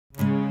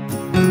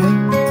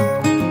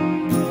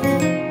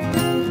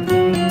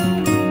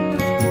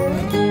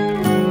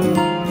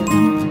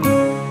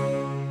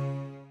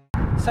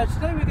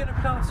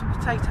plant some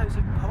potatoes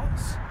in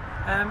pots.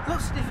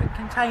 Lots of different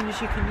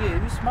containers you can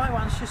use. My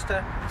one's just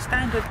a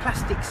standard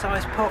plastic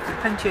size pot with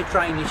plenty of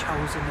drainage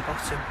holes in the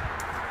bottom.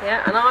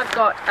 Yeah, and I've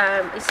got,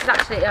 this is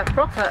actually a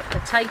proper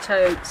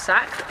potato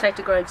sack,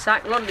 potato grown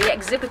sack. A lot of the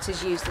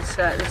exhibitors use this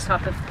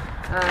type of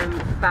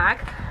bag.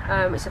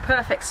 It's a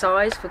perfect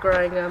size for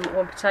growing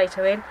one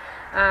potato in,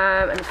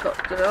 and it's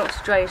got lots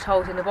of drainage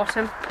holes in the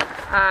bottom.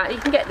 You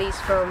can get these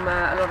from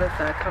a lot of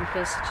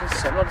companies, such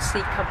as a lot of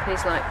seed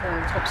companies like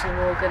Thompson &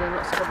 Morgan, and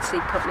lots of other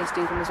seed companies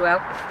do them as well.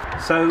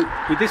 So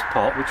with this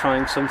pot we're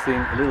trying something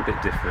a little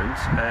bit different.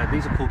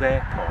 These are called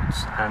air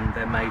pots, and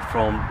they're made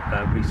from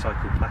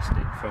recycled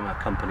plastic from a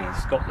company in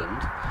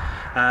Scotland,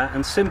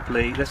 and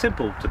they're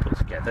simple to put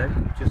together.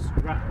 You just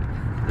wrap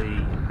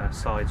the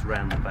sides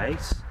around the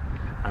base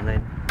and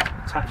then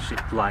attach it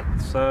like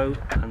so,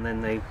 and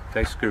then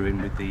they screw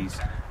in with these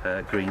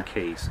green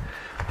keys.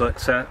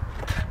 But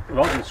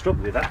rather than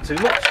struggle with that too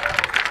much,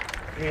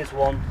 here's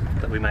one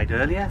that we made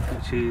earlier,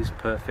 which is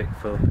perfect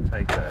for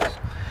potatoes.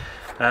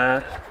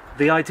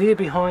 The idea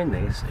behind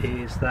this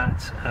is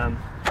that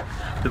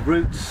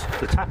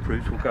the tap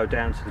roots will go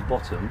down to the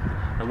bottom,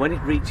 and when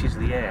it reaches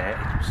the air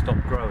it will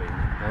stop growing.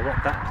 Now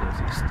what that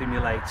does, it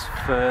stimulates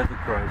further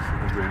growth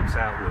of the roots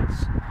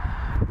outwards.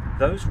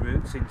 Those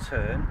roots in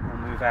turn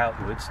will move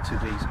outwards to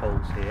these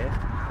holes here,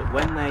 but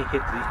when they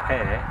hit the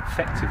air,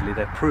 effectively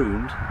they're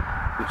pruned,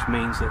 which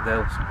means that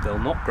they'll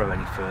not grow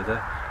any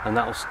further, and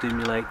that will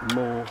stimulate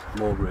more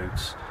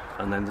roots,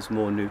 and then there's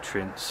more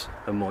nutrients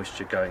and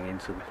moisture going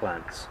into the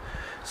plants.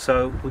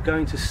 So we're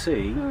going to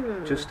see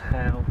just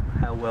how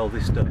well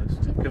this does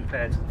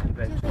compared to the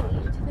conventional.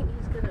 Do you think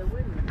he's going to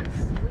win this?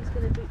 He's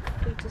going to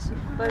beat us in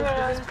both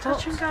of his pots?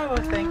 Touch and go,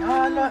 I think. Oh,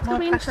 I like my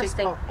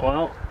plastic pot.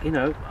 Well, you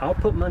know, I'll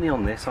put money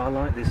on this. I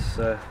like this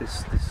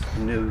this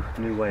new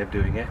way of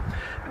doing it.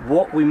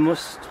 What we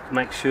must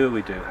make sure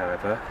we do,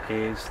 however,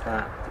 is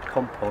that the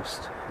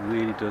compost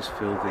really does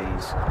fill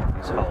these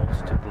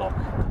holes to block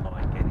the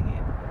light getting in.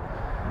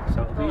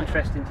 So it'll be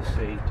interesting to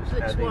see just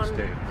how these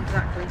do.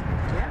 Exactly.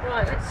 Yeah.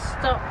 Right, let's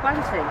start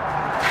planting.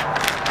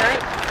 Okay.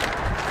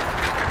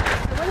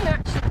 So when you're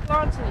actually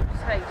planting your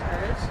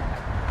potatoes,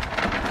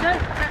 you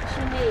don't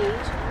actually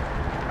need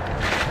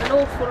an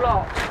awful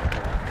lot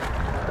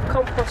of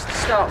compost to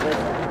start with.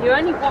 You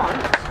only want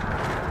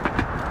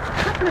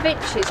a couple of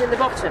inches in the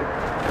bottom.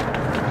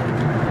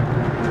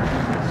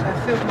 So I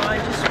feel mine,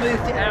 just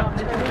smoothed it out a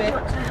little bit.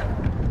 Don't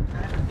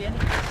have to be any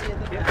easier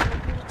than that.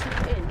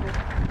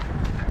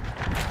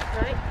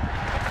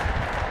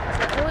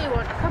 All you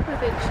want, a couple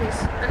of inches,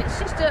 and it's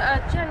just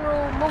a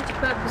general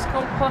multi-purpose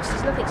compost.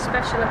 There's nothing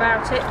special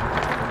about it.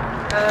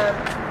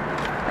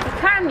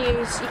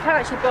 You can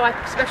actually buy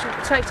special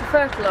potato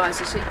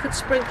fertiliser, so you could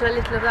sprinkle a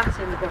little of that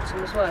in the bottom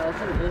as well,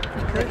 couldn't you? If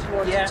you could,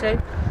 wanted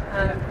to.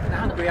 The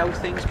hungry old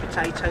things,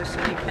 potatoes, so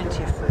need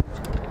plenty of food.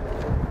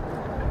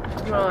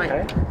 Right.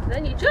 Okay.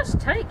 Then you just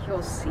take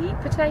your seed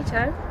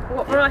potato.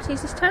 What variety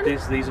is this, Tony?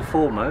 These are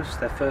foremost.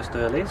 They're first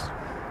earlies.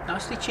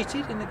 Nicely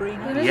chitted in the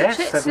greenhouse. Little yes,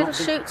 chits, little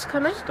shoots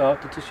coming.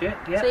 Started to shit,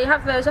 yeah. So you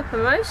have those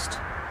uppermost,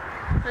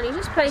 and you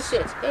just place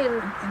it in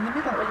the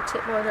middle. Well, you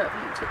tip mine up,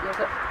 you tip yours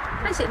up.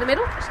 Place it in the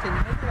middle. Just in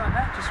the middle like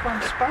that, just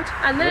one spud.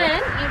 And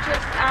then you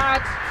just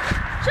add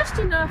just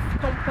enough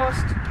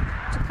compost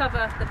to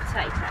cover the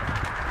potato.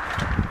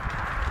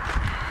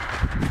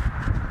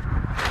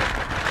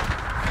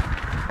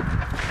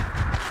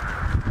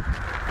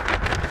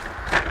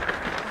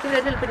 Give it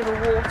a little bit of a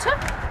water.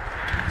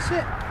 That's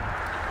it.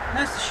 And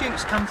as the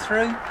shoots come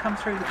through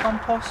the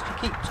compost,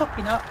 you keep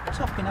topping up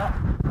until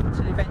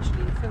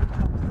eventually you fill the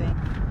whole thing,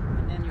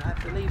 and then you have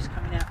the leaves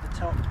coming out the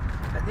top.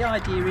 But the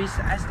idea is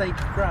that as they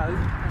grow,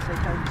 as they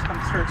come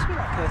through, it's a bit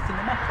like earthing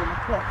them up on the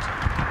plot,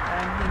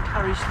 and we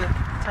encourage the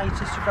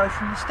potatoes to grow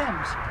from the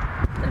stems.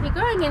 If you're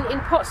growing in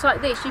pots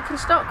like this, you can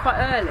start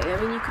quite early. I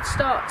mean, you could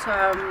start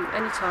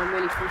any time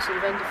really from sort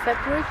of end of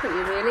February, couldn't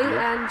you really?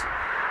 Yeah. And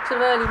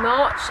sort of early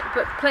March,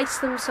 but place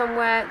them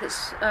somewhere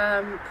that's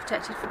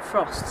protected from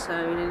frost, so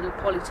in a little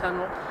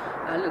polytunnel,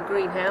 a little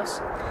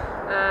greenhouse,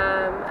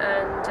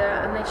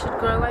 and they should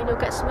grow away and you'll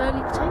get some early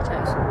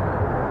potatoes.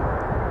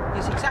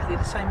 Use exactly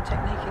the same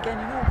technique again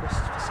in August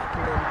for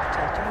second early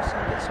potatoes, so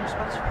get some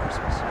spuds for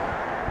Christmas.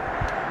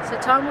 So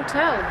time will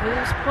tell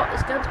whose pot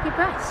is going to be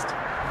best.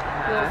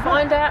 We'll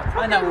find out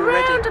probably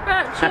round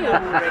about June. Yeah.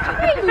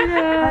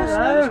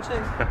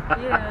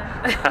 Yeah.